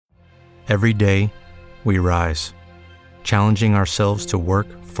Every day, we rise, challenging ourselves to work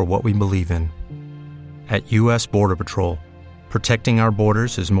for what we believe in. At U.S. Border Patrol, protecting our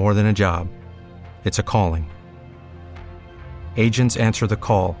borders is more than a job. It's a calling. Agents answer the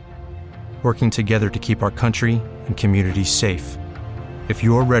call, working together to keep our country and communities safe. If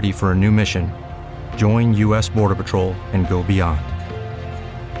you're ready for a new mission, join U.S. Border Patrol and go beyond.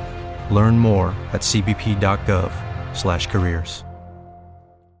 Learn more at cbp.gov/careers.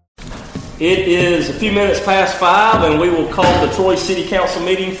 It is a few minutes past 5, and we will call the Troy City Council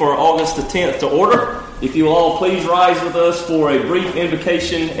meeting for August the 10th to order. If you will all please rise with us for a brief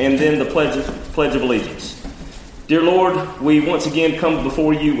invocation and then the Pledge of Allegiance. Dear Lord, we once again come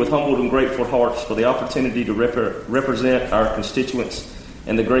before you with humbled and grateful hearts for the opportunity to represent our constituents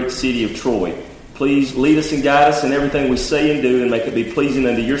and the great city of Troy. Please lead us and guide us in everything we say and do, and make it be pleasing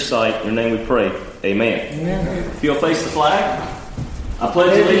unto your sight. In your name we pray. Amen. Amen. If you'll face the flag. I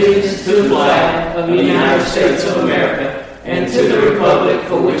pledge allegiance to the flag of the United States of America and to the republic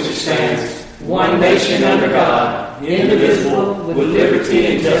for which it stands, one nation under God, indivisible, with liberty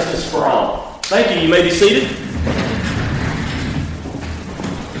and justice for all. Thank you. You may be seated.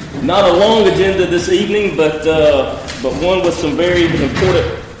 Not a long agenda this evening, but one with some very important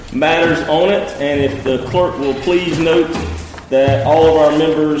matters on it. And if the clerk will please note that all of our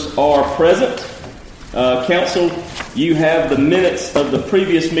members are present. Council, you have the minutes of the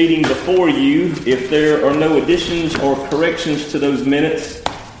previous meeting before you. If there are no additions or corrections to those minutes,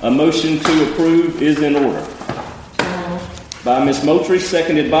 a motion to approve is in order. By Ms. Moultrie,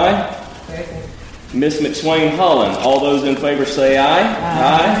 seconded by Ms. McSwain Holland. All those in favor say aye.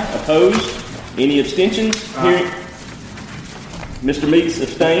 Aye. Opposed? Any abstentions? Here, Mr. Meeks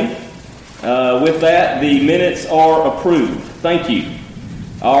abstained. With that, the minutes are approved. Thank you.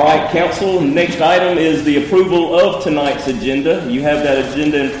 All right, Council, next item is the approval of tonight's agenda. You have that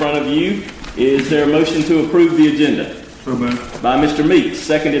agenda in front of you. Is there a motion to approve the agenda? So moved. By Mr. Meeks,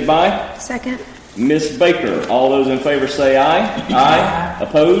 seconded by? Second. Ms. Baker. All those in favor say aye. Aye.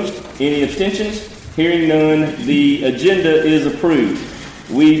 Opposed? Any abstentions? Hearing none, the agenda is approved.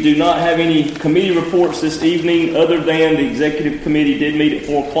 We do not have any committee reports this evening other than the executive committee did meet at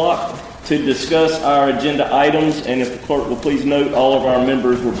 4 o'clock to discuss our agenda items, and if the clerk will please note, all of our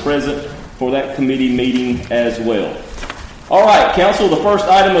members were present for that committee meeting as well. All right, Council, the first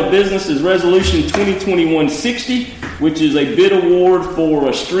item of business is Resolution 2021-60, which is a bid award for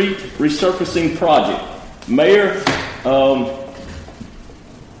a street resurfacing project. Mayor,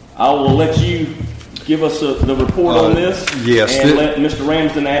 I will let you give us the report on this, yes, and let Mr.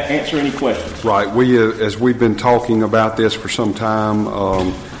 Ramsden answer any questions. Right. We, as we've been talking about this for some time,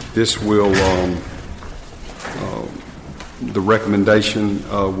 this will, the recommendation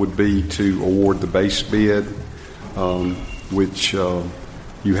would be to award the base bid, which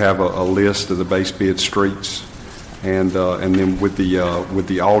you have a list of the base bid streets, and then with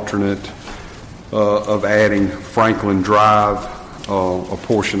the alternate of adding Franklin Drive, a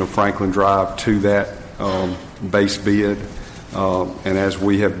portion of Franklin Drive to that base bid. And as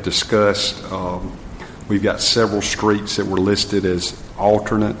we have discussed, we've got several streets that were listed as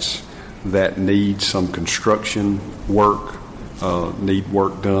alternates that need some construction work, need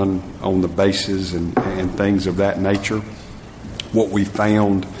work done on the bases and things of that nature. What we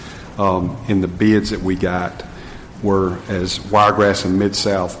found in the bids that we got were, as Wiregrass and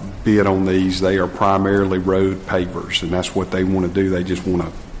Mid-South bid on these, they are primarily road pavers, and that's what they want to do. They just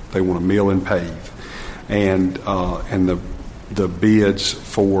want to mill and pave, and the bids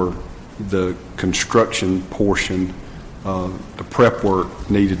for the construction portion, the prep work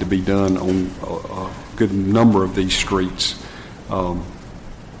needed to be done on a good number of these streets,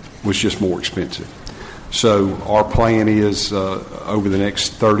 was just more expensive. So our plan is over the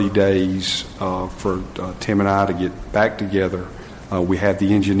next 30 days for Tim and I to get back together. We have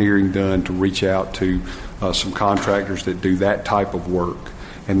the engineering done to reach out to some contractors that do that type of work,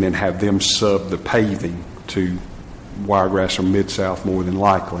 and then have them sub the paving to Wiregrass or Mid-South more than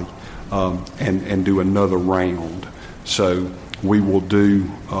likely, and do another round. So we will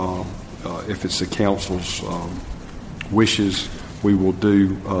do, if it's the council's wishes, we will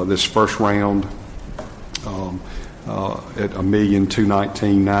do this first round at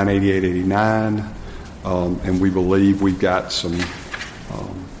 $1,219,988.89, and we believe we've got some.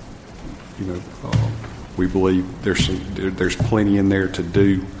 We believe there's plenty in there to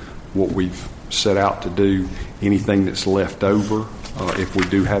do what we've set out to do. Anything that's left over, if we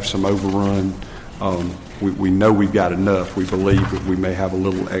do have some overrun, we know we've got enough. We believe that we may have a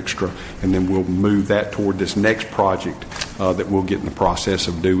little extra, and then we'll move that toward this next project that we'll get in the process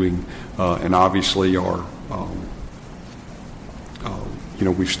of doing. And obviously our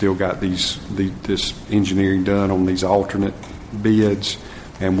we've still got this engineering done on these alternate bids,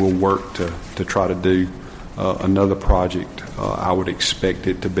 and we'll work to try to do another project. I would expect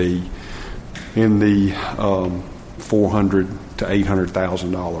it to be in the $400,000 to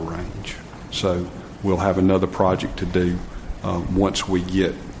 $800,000 range. So we'll have another project to do once we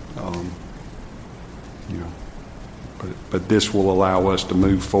get, but this will allow us to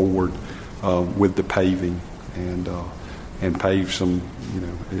move forward with the paving and pave some,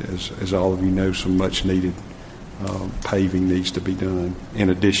 as all of you know, some much needed paving needs to be done in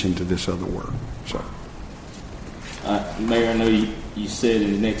addition to this other work. So, Mayor, I know you said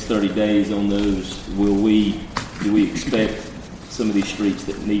in the next 30 days on those, do we expect some of these streets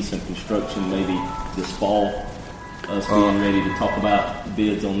that need some construction maybe this fall, us being ready to talk about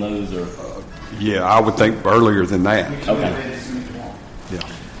bids on those? Or yeah, I would think earlier than that. Okay. Yeah.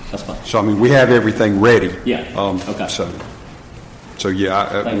 That's fine. So, I mean, we have everything ready. Yeah. Okay. So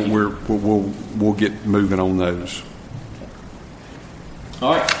yeah, we'll get moving on those.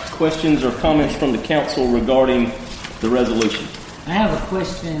 All right. Questions or comments from the council regarding the resolution? I have a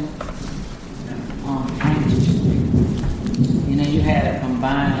question on Haines Street. You had a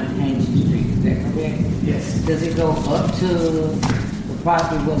combined Haines Street, is that correct? Yes. Does it go up to the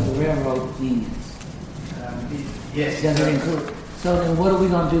property where the railroad ends? Yes. Does it include? So then what are we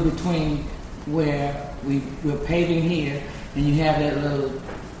going to do between where we're paving here and you have that little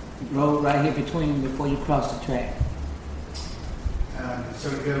road right here between before you cross the track? So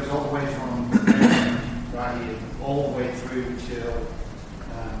it goes all the way from right here, all the way through till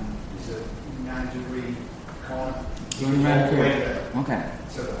it's a 90-degree corner. So all the way there. Okay.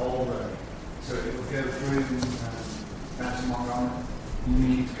 So the whole road. So it will go through down to Montgomery. Mm-hmm. We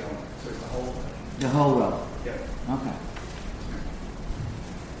need to go. So it's the whole road. The whole road. Yep. Okay.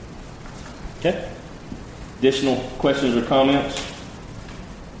 Okay. Additional questions or comments?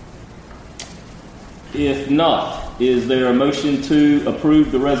 If not, is there a motion to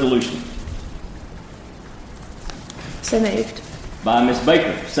approve the resolution? So moved. By Ms.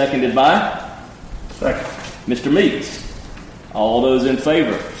 Baker, seconded by? Second. Mr. Meeks. All those in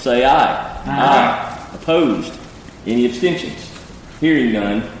favor, say aye. Aye. Opposed? Any abstentions? Hearing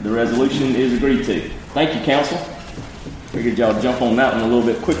none, the resolution is agreed to. Thank you, council. Figured y'all jump on that one a little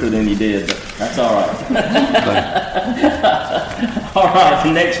bit quicker than you did, but that's all right. All right,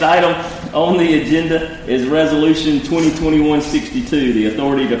 the next item on the agenda is Resolution 2021-62, the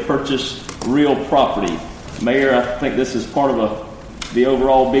authority to purchase real property. Mayor, I think this is part of the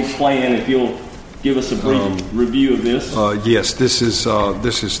overall big plan. If you'll give us a brief review of this. Yes, this is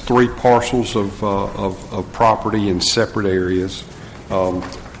 3 parcels of property in separate areas,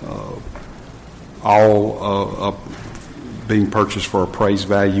 all being purchased for appraised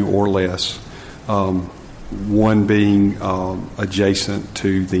value or less. One being adjacent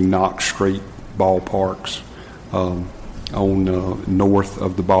to the Knox Street ballparks on north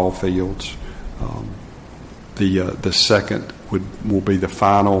of the ball fields. The second will be the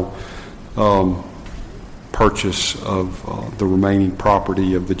final purchase of the remaining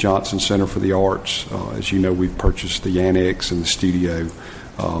property of the Johnson Center for the Arts. As you know, we've purchased the annex and the studio.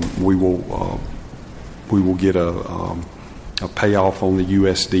 We will get a payoff on the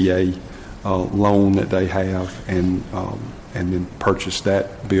USDA loan that they have, and then purchase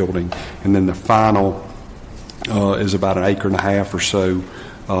that building. And then the final is about 1.5 acres or so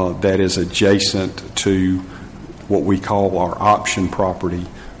that is adjacent to what we call our option property,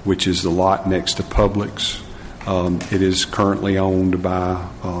 which is the lot next to Publix. It is currently owned by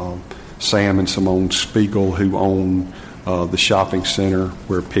Sam and Simone Spiegel, who own the shopping center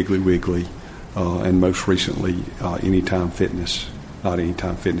where Piggly Wiggly and most recently Anytime Fitness, not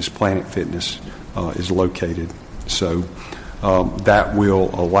Anytime Fitness, Planet Fitness is located. So that will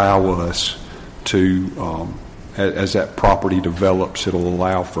allow us to, as that property develops, it'll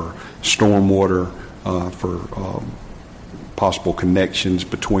allow for stormwater, for possible connections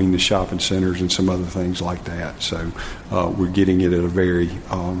between the shopping centers and some other things like that. So we're getting it at a very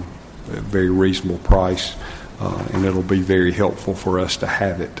reasonable price, and it'll be very helpful for us to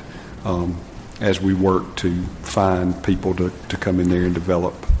have it as we work to find people to come in there and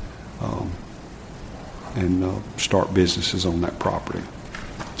develop and start businesses on that property.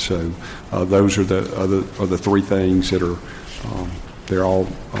 So those are the 3 things that are they're all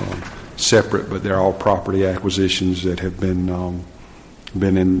separate, but they're all property acquisitions that have been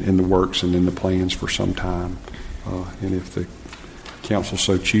in the works and in the plans for some time. And if the council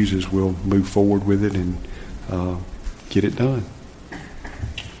so chooses, we'll move forward with it and get it done.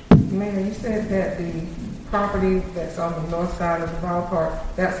 Mayor, you said that the property that's on the north side of the ballpark,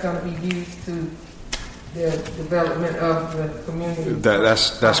 that's going to be used to the development of the community?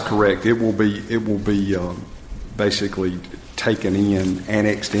 That's correct. It will be basically taken in,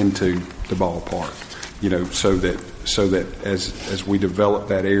 annexed into the ballpark. So that as we develop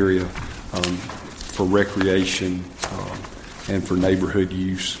that area for recreation and for neighborhood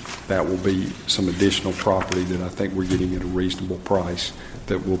use, that will be some additional property that I think we're getting at a reasonable price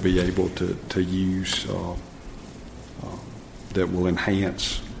that we'll be able to use, that will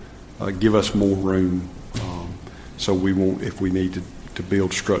enhance, give us more room, so we won't, if we need to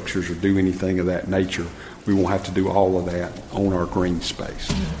build structures or do anything of that nature, we won't have to do all of that on our green space.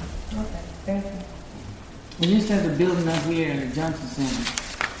 Okay, thank you. When you said the building up here in the Johnson Center,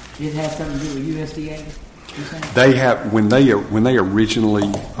 it has something to do with USDA? They have, when they originally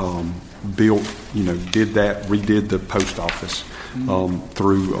built, redid the post office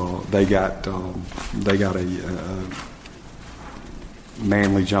through. They got a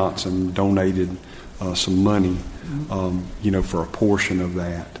Manley Johnson donated some money, for a portion of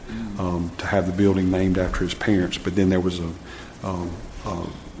that to have the building named after his parents. But then there was a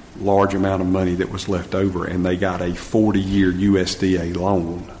large amount of money that was left over, and they got a 40-year USDA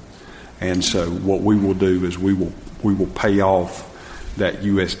loan. And so what we will do is we will pay off that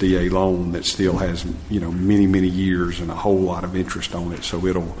USDA loan that still has many years and a whole lot of interest on it. So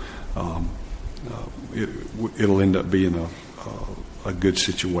it'll end up being a good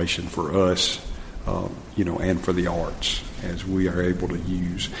situation for us, and for the arts as we are able to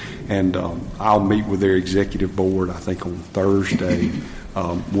use. And I'll meet with their executive board, I think, on Thursday.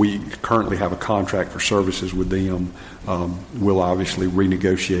 We currently have a contract for services with them. We'll obviously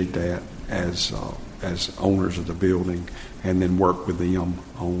renegotiate that as owners of the building, and then work with them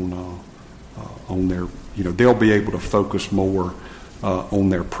on their. They'll be able to focus more on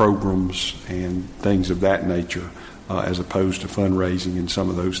their programs and things of that nature, as opposed to fundraising and some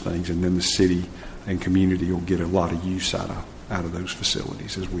of those things. And then the city and community will get a lot of use out of those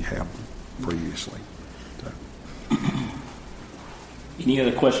facilities as we have previously. So. Any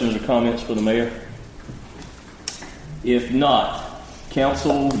other questions or comments for the mayor? If not,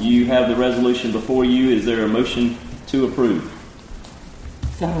 council, you have the resolution before you. Is there a motion to approve?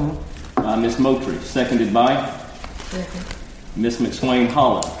 So, Ms. Moultrie, seconded by Ms. McSwain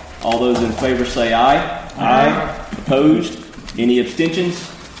Holland. All those in favor say aye. Aye. Opposed? Any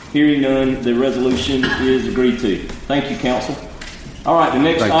abstentions? Hearing none, the resolution is agreed to. Thank you, council. All right, the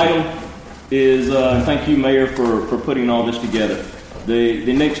next item is, thank you, Mayor, for putting all this together.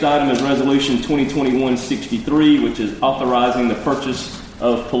 The next item is Resolution 2021-63, which is authorizing the purchase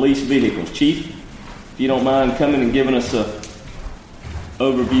of police vehicles. Chief, if you don't mind coming and giving us an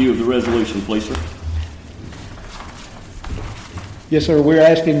overview of the resolution, please, sir. Yes, sir. We're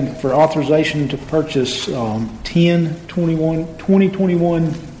asking for authorization to purchase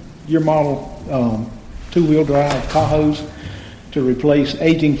 2021 year model two-wheel drive Tahoes to replace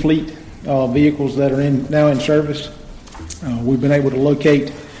aging fleet vehicles that are now in service. We've been able to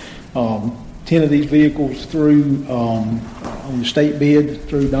locate 10 of these vehicles through on the state bid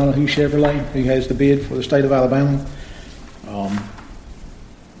through Donahue Chevrolet, who has the bid for the state of Alabama.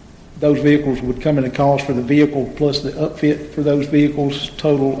 Those vehicles would come at a cost for the vehicle plus the upfit for those vehicles,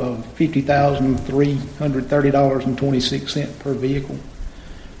 total of $50,330.26 per vehicle.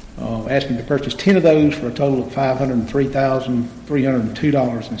 Asking to purchase 10 of those for a total of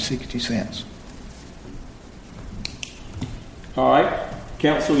 $503,302.60. All right.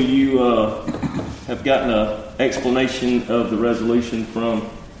 Council, you have gotten an explanation of the resolution from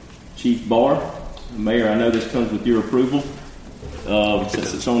Chief Barr. Mayor, I know this comes with your approval.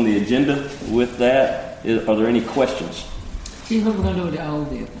 Since it's on the agenda, with that, are there any questions? Chief, what are we going to do with the old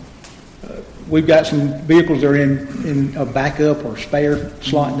vehicle? We've got some vehicles that are in a backup or spare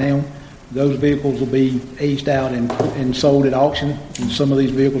slot now. Those vehicles will be aged out and sold at auction. And some of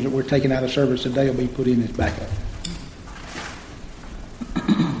these vehicles that we're taking out of service today will be put in as backup.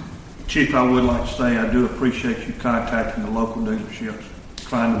 Chief, I would like to say I do appreciate you contacting the local dealerships,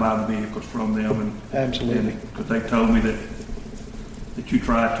 trying to buy the vehicles from them. And absolutely. Because they told me that you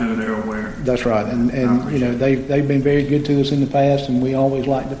tried to, they're aware. That's right. And they've been very good to us in the past, and we always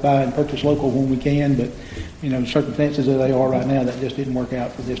like to buy and purchase local when we can. But, the circumstances that they are right now, that just didn't work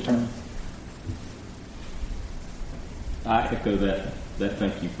out for this term. I echo that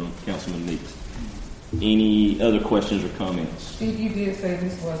thank you from Councilman Meeks. Any other questions or comments? Steve, you did say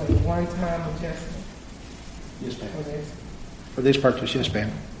this was a one-time adjustment. Yes, ma'am. For this purchase, yes,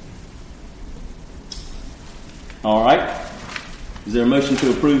 ma'am. All right. Is there a motion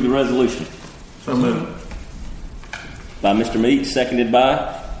to approve the resolution? So moved. By Mr. Meeks, seconded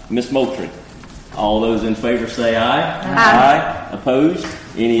by Ms. Moultrie. All those in favor say aye. Aye. Opposed?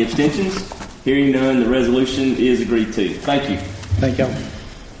 Any abstentions? Hearing none, the resolution is agreed to. Thank you. Thank y'all.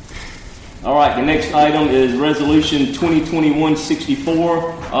 All right, the next item is Resolution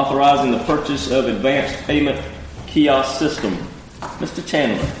 2021-64, authorizing the purchase of advanced payment kiosk system. Mr.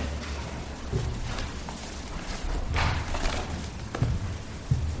 Chandler.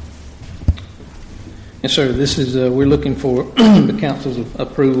 Yes, sir. This is we're looking for the council's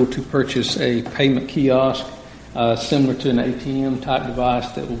approval to purchase a payment kiosk similar to an ATM type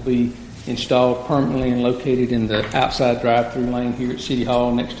device that will be installed permanently and located in the outside drive-through lane here at City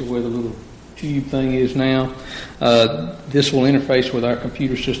Hall, next to where the little tube thing is now. This will interface with our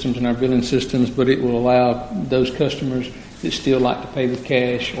computer systems and our billing systems, but it will allow those customers that still like to pay with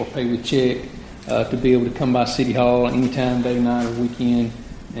cash or pay with check to be able to come by City Hall anytime, day, night, or weekend,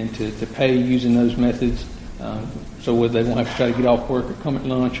 and to pay using those methods. So whether they won't have to try to get off work or come at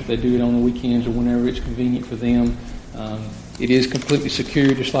lunch, if they do it on the weekends or whenever it's convenient for them. It is completely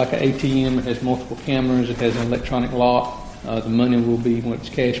secure, just like an ATM. It has multiple cameras. It has an electronic lock. The money will be, when it's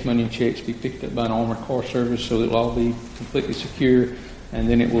cash money and checks, be picked up by an armored car service, so it'll all be completely secure. And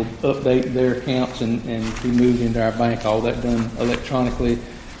then it will update their accounts and be moved into our bank. All that done electronically.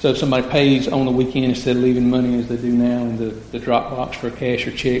 So if somebody pays on the weekend, instead of leaving money as they do now in the drop box for a cash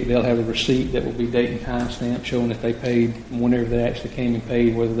or check, they'll have a receipt that will be date and time stamped showing that they paid whenever they actually came and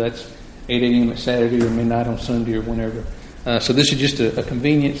paid, whether that's 8 a.m. at Saturday or midnight on Sunday or whenever. So this is just a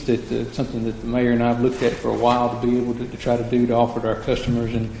convenience that something that the mayor and I have looked at for a while to be able to try to do to offer to our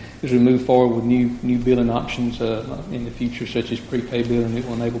customers. And as we move forward with new billing options in the future, such as prepaid billing, it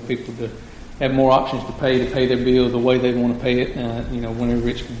will enable people to have more options to pay their bill the way they want to pay it, whenever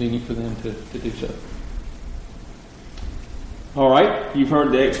it's convenient for them to do so. All right, you've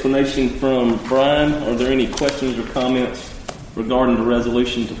heard the explanation from Brian. Are there any questions or comments regarding the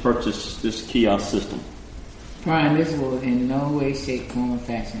resolution to purchase this kiosk system? Brian, this will in no way, shape, form, or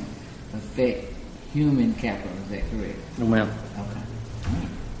fashion affect human capital. Is that correct? No, ma'am. Okay.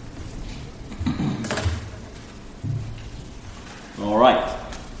 All right.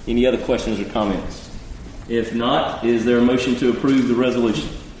 Any other questions or comments? If not, is there a motion to approve the resolution?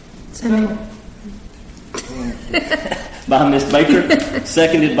 By Ms. Baker,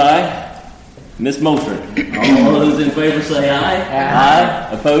 seconded by Ms. Moultrie. All those in favor say aye. Aye.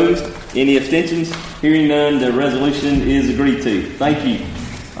 Opposed? Any abstentions? Hearing none, the resolution is agreed to. Thank you.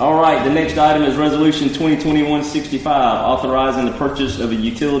 All right, the next item is Resolution 2021-65, authorizing the purchase of a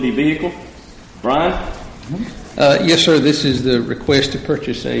utility vehicle. Brian? Yes, sir. This is the request to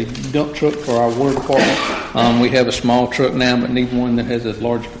purchase a dump truck for our water department. We have a small truck now, but need one that has a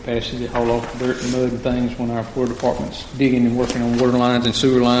larger capacity to haul off dirt and mud and things when our water department's digging and working on water lines and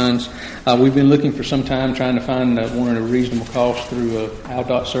sewer lines. We've been looking for some time trying to find one at a reasonable cost through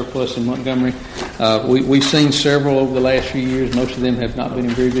Aldott Surplus in Montgomery. We've seen several over the last few years. Most of them have not been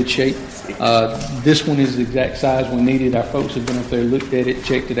in very good shape. This one is the exact size we needed. Our folks have been up there, looked at it,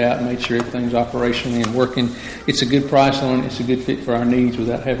 checked it out, made sure everything's operationally and working. It's a good price on it. It's a good fit for our needs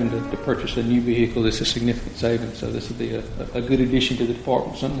without having to purchase a new vehicle. It's a significant savings. So this will be a good addition to the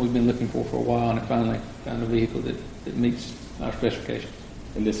department, something we've been looking for a while, and it finally found a vehicle that meets our specifications.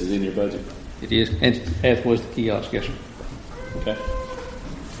 And this is in your budget? It is, and as was the kiosk, yes, sir. Okay.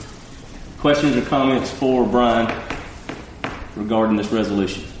 Questions or comments for Brian regarding this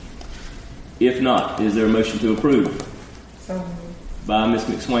resolution? If not, is there a motion to approve? So moved. By Ms.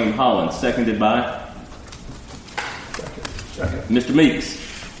 McSwain Holland, seconded by Mr. Meeks.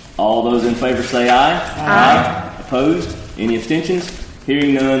 All those in favor say aye. Aye. Opposed? Any abstentions?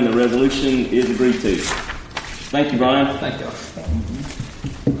 Hearing none, the resolution is agreed to. Thank you, Brian. Thank you.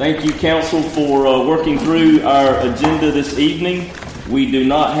 Thank you, council, for working through our agenda this evening. We do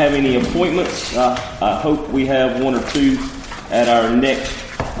not have any appointments. I hope we have one or two at our next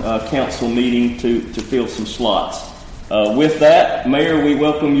council meeting to fill some slots. With that, Mayor, we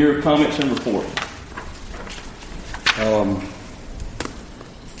welcome your comments and report.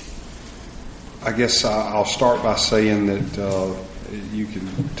 I guess I'll start by saying that you can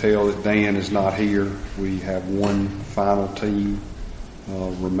tell that Dan is not here. We have one final team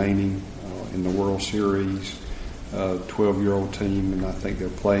remaining in the World Series, 12-year-old team, and I think they're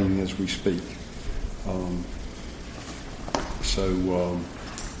playing as we speak.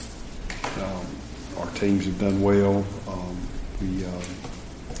 Our teams have done well. I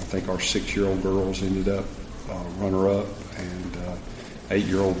think our 6-year-old girls ended up runner-up, and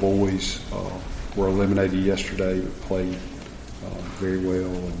 8-year-old boys were eliminated yesterday, but played very well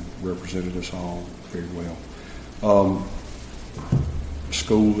and represented us all very well.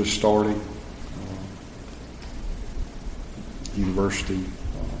 School is starting. University,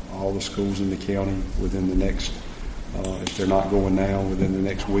 all the schools in the county within the next If they're not going now, within the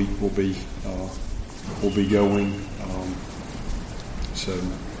next week, we'll be going. So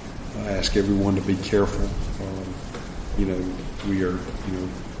I ask everyone to be careful. We are,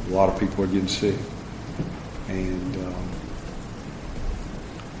 a lot of people are getting sick, and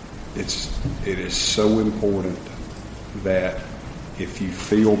it is so important that if you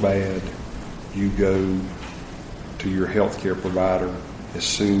feel bad, you go to your healthcare provider as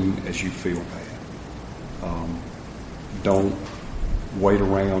soon as you feel bad. Don't wait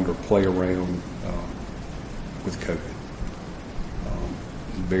around or play around with COVID.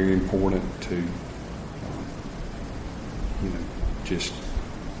 It's very important to, just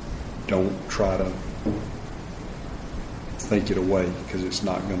don't try to think it away, because it's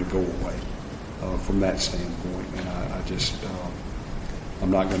not going to go away from that standpoint. And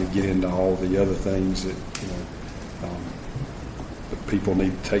I'm not going to get into all the other things that, but people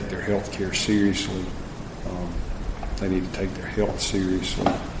need to take their health care seriously. They need to take their health seriously,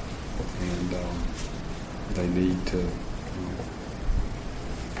 and they need to.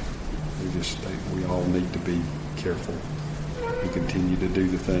 We all need to be careful and continue to do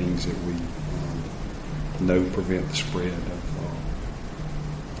the things that we know prevent the spread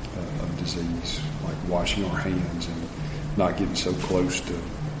of disease, like washing our hands and not getting so close to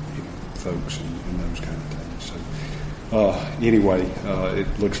folks and those kind of things. So. Anyway,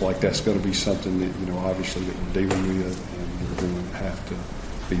 it looks like that's going to be something that, obviously that we're dealing with, and we're going to have to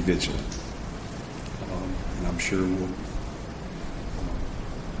be vigilant. And I'm sure we'll,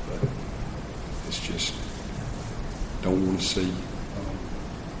 but it's just, don't want to see,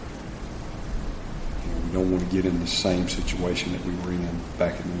 we don't want to get in the same situation that we were in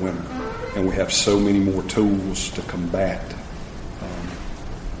back in the winter. And we have so many more tools to combat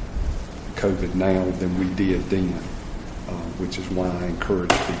COVID now than we did then. Which is why I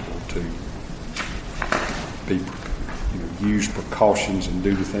encourage people to use precautions and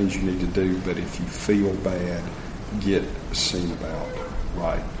do the things you need to do. But if you feel bad, get seen about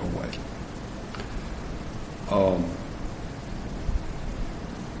right away.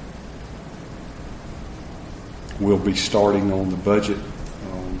 We'll be starting on the budget.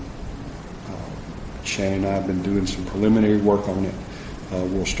 Shannon and I have been doing some preliminary work on it.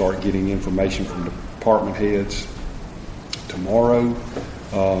 We'll start getting information from department heads tomorrow,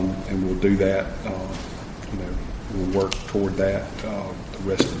 and we'll do that. We'll work toward that the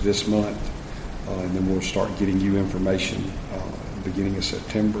rest of this month, and then we'll start getting you information beginning of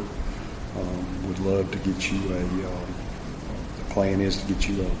September. Would love to get you the plan is to get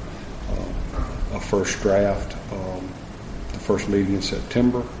you a first draft, the first meeting in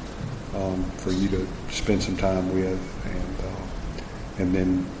September, for you to spend some time with, and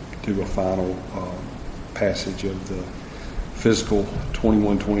then do a final passage of the fiscal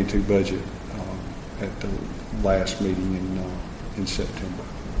 21-22 budget at the last meeting in September.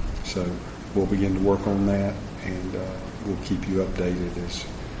 So we'll begin to work on that, and we'll keep you updated as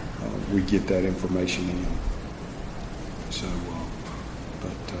we get that information in. So,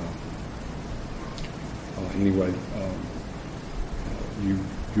 anyway,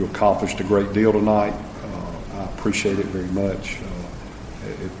 you accomplished a great deal tonight. I appreciate it very much.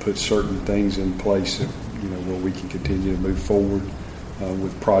 It puts certain things in place that, where we can continue to move forward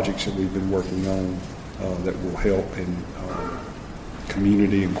with projects that we've been working on that will help in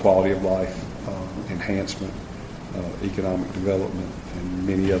community and quality of life enhancement, economic development, and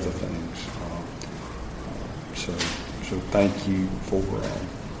many other things. So thank you for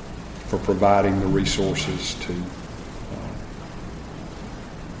providing the resources to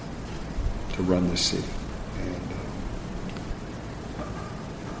run this city.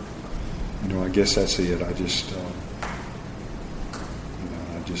 And I guess that's it. I just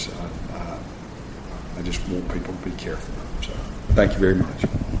want people to be careful. So thank you very much.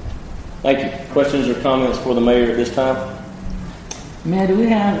 Thank you. Questions or comments for the mayor at this time? Mayor, do we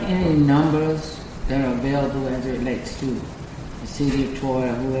have any numbers that are available as it relates to the city of Troy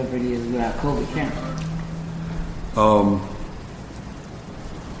or whoever it is with our COVID count?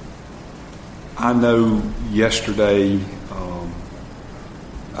 I know yesterday.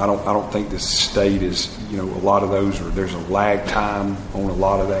 I don't think the state is. A lot of those there's a lag time on a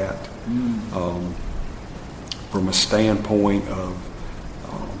lot of that. From a standpoint of,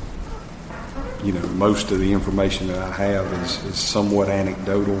 most of the information that I have is somewhat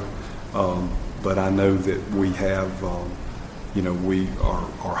anecdotal, but I know that we have, our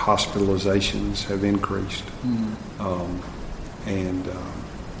hospitalizations have increased, and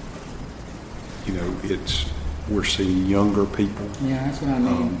we're seeing younger people. Yeah, that's what I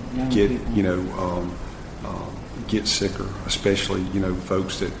mean. Get sicker, especially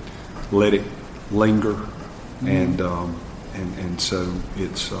folks that let it linger and so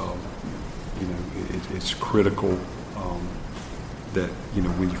it's it's critical that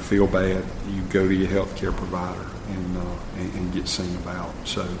when you feel bad, you go to your health care provider and get seen about.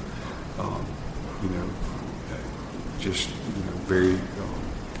 So just very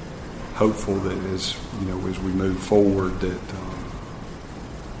hopeful that as we move forward that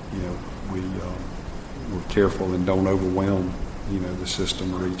we're careful and don't overwhelm the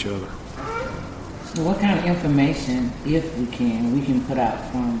system or each other. So what kind of information, if we can put out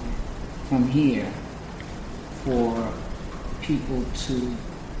from here for people to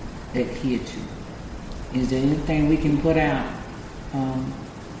adhere to? Is there anything we can put out?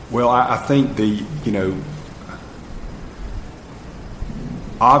 Well, I think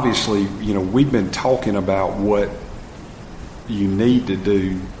obviously, we've been talking about what you need to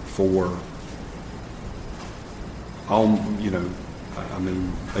do for, a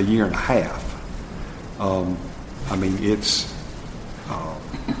year and a half.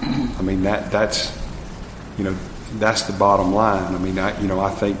 That's the bottom line.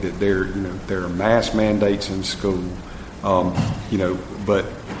 I think that there are mask mandates in school, but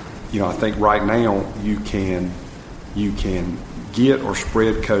I think right now you can get or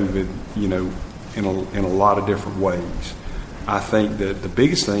spread COVID, in a lot of different ways. I think that the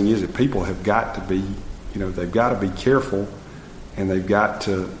biggest thing is that people have got to be, they've got to be careful, and they've got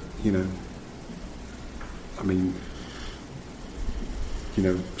to,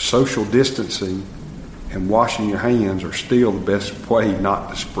 social distancing and washing your hands are still the best way not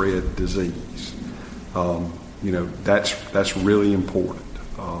to spread disease. That's really important.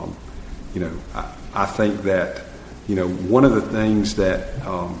 I think that one of the things that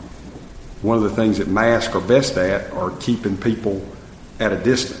masks are best at are keeping people at a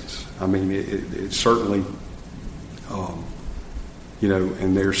distance. It certainly,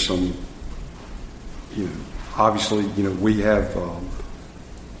 and there's some, obviously, we have,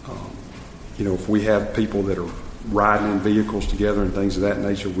 if we have people that are riding in vehicles together and things of that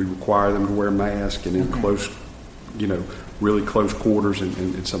nature, we require them to wear masks and in close, really close quarters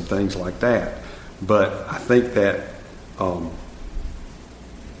and some things like that. But I think that,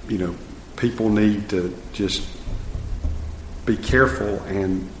 people need to just be careful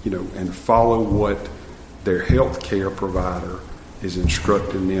and follow what their health care provider is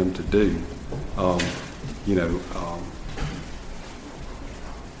instructing them to do.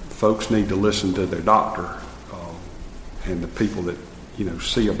 Folks need to listen to their doctor and the people that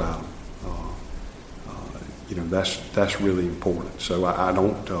see about them. That's really important. So I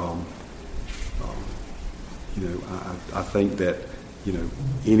don't. I think that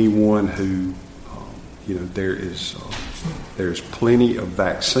anyone who there's plenty of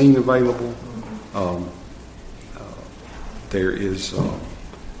vaccine available.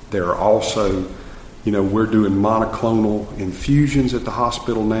 There are also, we're doing monoclonal infusions at the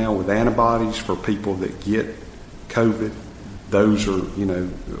hospital now with antibodies for people that get COVID. Those are,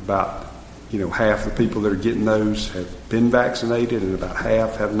 about, half the people that are getting those have been vaccinated and about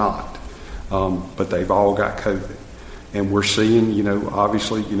half have not. But they've all got COVID. And we're seeing,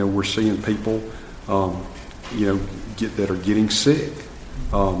 obviously, we're seeing people, that are getting sick.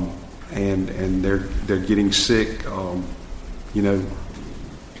 And they're getting sick,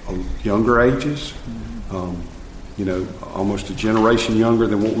 younger ages, almost a generation younger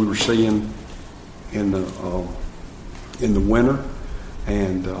than what we were seeing in the winter,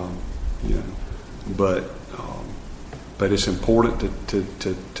 and but it's important to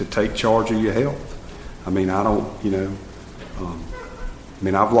take charge of your health. I've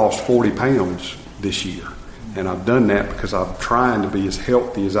lost 40 pounds this year, and I've done that because I'm trying to be as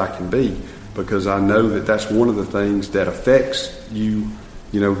healthy as I can be, because I know that that's one of the things that affects you,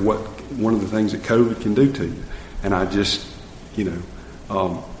 one of the things that COVID can do to you. And I just, in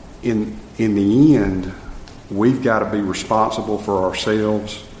the end, we've got to be responsible for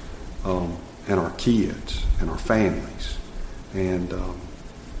ourselves and our kids and our families, and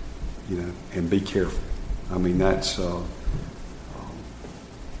and be careful. That's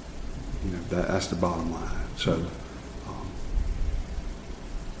that's the bottom line. So.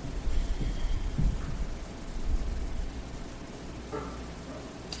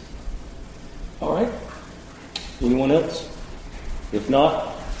 All right. Anyone else? If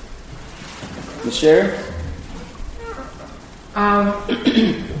not, Ms. Sherry? I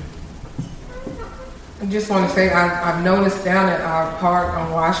just want to say I've noticed down at our park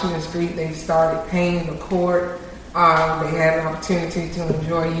on Washington Street, they've started painting the court. They had an opportunity to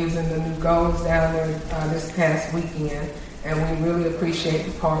enjoy using the new goals down there this past weekend, and we really appreciate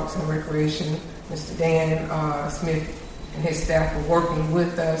the Parks and Recreation, Mr. Dan Smith and his staff for working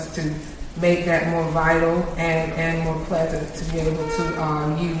with us to make that more vital and more pleasant to be able to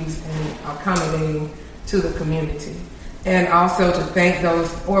use and accommodating to the community. And also to thank those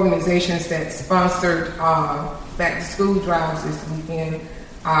organizations that sponsored back to school drives this weekend.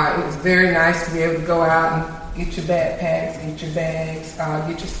 It was very nice to be able to go out and get your backpacks, get your bags,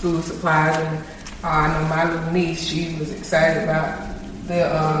 get your school supplies. And I know my little niece, she was excited about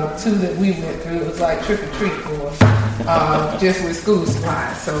the two that we went through. It was like trick or treat for us, just with school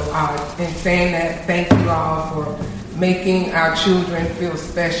supplies. So in saying that, thank you all for making our children feel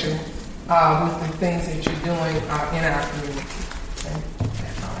special with the things that you're doing in our community. And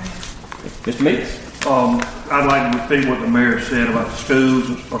that's all I have. Mr. Meeks? I'd like to repeat what the mayor said about the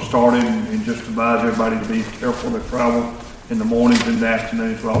schools are starting, and just advise everybody to be careful to travel in the mornings and the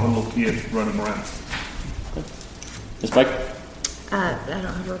afternoons with all the little kids running around. Ms. Baker? I don't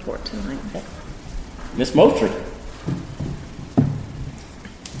have a report tonight. Ms. Moultrie?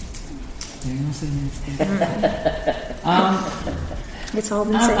 It's all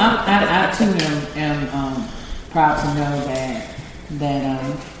been said. I too am proud to know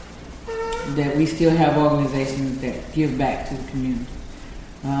that we still have organizations that give back to the community.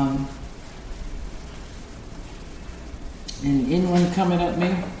 And anyone coming up,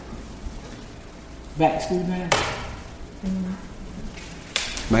 Mayor? Back to school drive?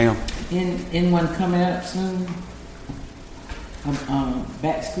 Ma'am? Anyone coming up soon?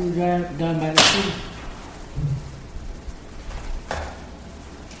 Back to school drive done by the school?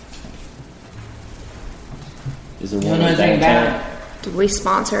 Is there You one know in anything about downtown? it? Did we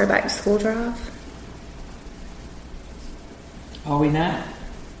sponsor a back to school drive? Are we not?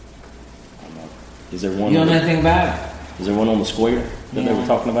 Is there one? You don't know anything about it? Is there one on the square that they were Yeah.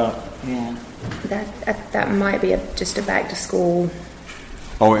 talking about? Yeah. That might be just a back to school.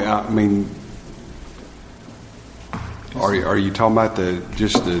 Oh, I mean, are you talking about the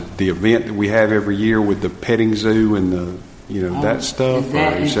event that we have every year with the petting zoo and that stuff?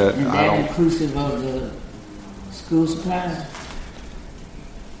 Is that inclusive of the school supplies?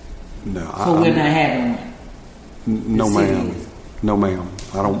 No. So we're not having one? No, The ma'am. city is? No, ma'am.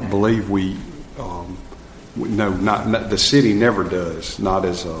 I don't believe we. No, not the city never does. Not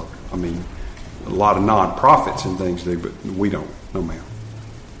as a lot of nonprofits and things do, but we don't. No, ma'am.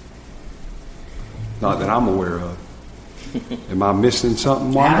 Not that I'm aware of. Am I missing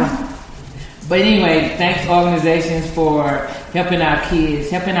something, Wanda? But anyway, thanks organizations for helping our kids,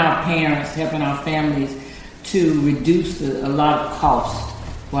 helping our parents, helping our families to reduce a lot of cost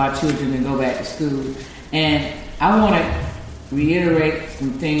for our children to go back to school. And I want to reiterate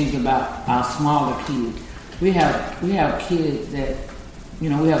some things about our smaller kids. We have kids that, we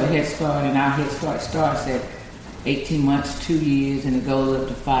have a Head Start, and our Head Start starts at 18 months, 2 years, and it goes up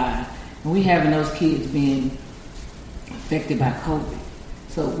to 5. And we having those kids being affected by COVID.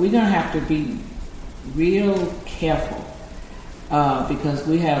 So we're going to have to be real careful because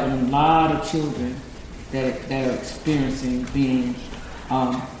we have a lot of children that are experiencing being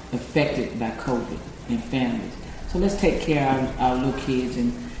affected by COVID and families. So let's take care of our little kids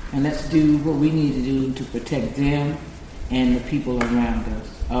and let's do what we need to do to protect them and the people around us.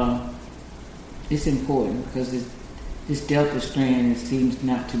 It's important because this Delta strand, it seems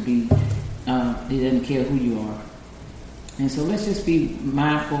not to be, it doesn't care who you are. And so let's just be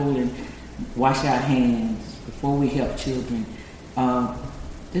mindful and wash our hands before we help children.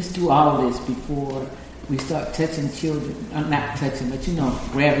 Let's do all this before we start touching children, not touching, but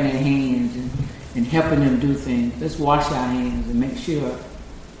grabbing their hands and helping them do things. Let's wash our hands and make sure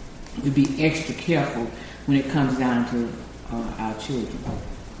we be extra careful when it comes down to our children.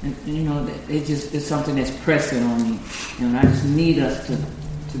 And, it's something that's pressing on me. And I just need us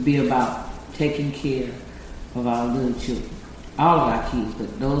to be about taking care of our little children. All of our kids,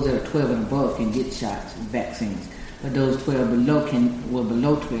 but those that are 12 and above can get shots and vaccines. But those 12 below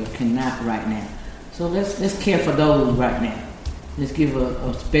below 12 cannot right now. So let's care for those right now. Let's give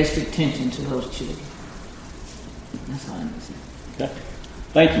a special attention to those children. That's all I'm saying. Okay.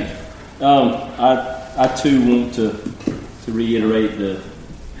 Thank you. I too want to reiterate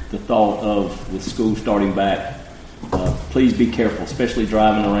the thought of with school starting back. Please be careful, especially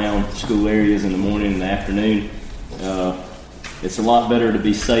driving around school areas in the morning and the afternoon. It's a lot better to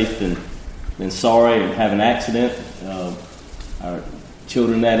be safe than sorry and have an accident. Our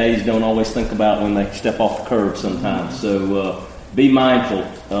children that age don't always think about when they step off the curb sometimes. So be mindful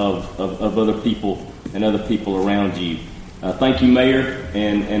of other people and other people around you. Thank you, Mayor,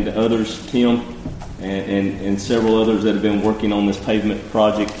 and to others, Tim, and several others that have been working on this pavement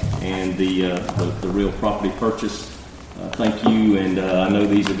project and the real property purchase. Thank you, and I know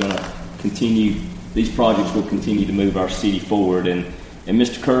these are going to continue. These projects will continue to move our city forward, and And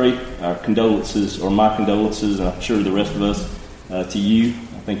Mr. Curry, our condolences, or my condolences, and I'm sure the rest of us, to you.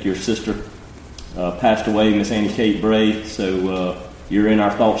 I think your sister passed away, Miss Annie Kate Bray, so you're in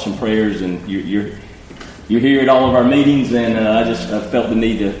our thoughts and prayers, and you're here at all of our meetings, and I felt the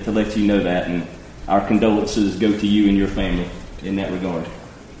need to let you know that, and our condolences go to you and your family in that regard.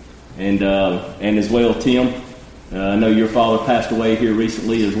 And as well, Tim, I know your father passed away here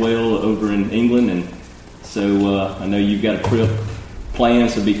recently as well over in England, and so I know you've got a trip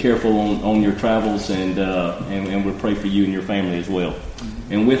planned, so be careful on your travels, and we'll pray for you and your family as well.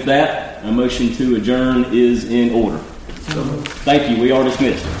 And with that, a motion to adjourn is in order. Thank you. We are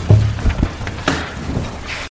dismissed.